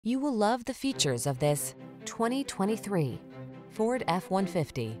You will love the features of this 2023 Ford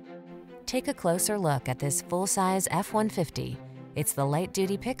F-150. Take a closer look at this full-size F-150. It's the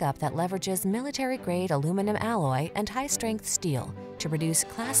light-duty pickup that leverages military-grade aluminum alloy and high-strength steel to produce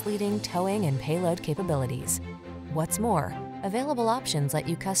class-leading towing and payload capabilities. What's more, available options let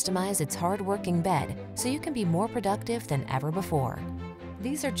you customize its hard-working bed so you can be more productive than ever before.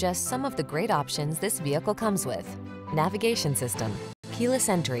 These are just some of the great options this vehicle comes with: navigation system, keyless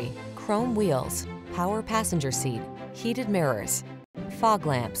entry, chrome wheels, power passenger seat, heated mirrors, fog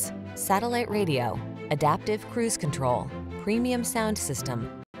lamps, satellite radio, adaptive cruise control, premium sound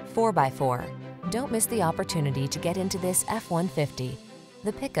system, 4x4. Don't miss the opportunity to get into this F-150,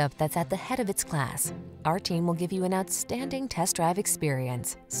 the pickup that's at the head of its class. Our team will give you an outstanding test drive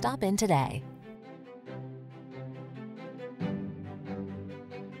experience. Stop in today.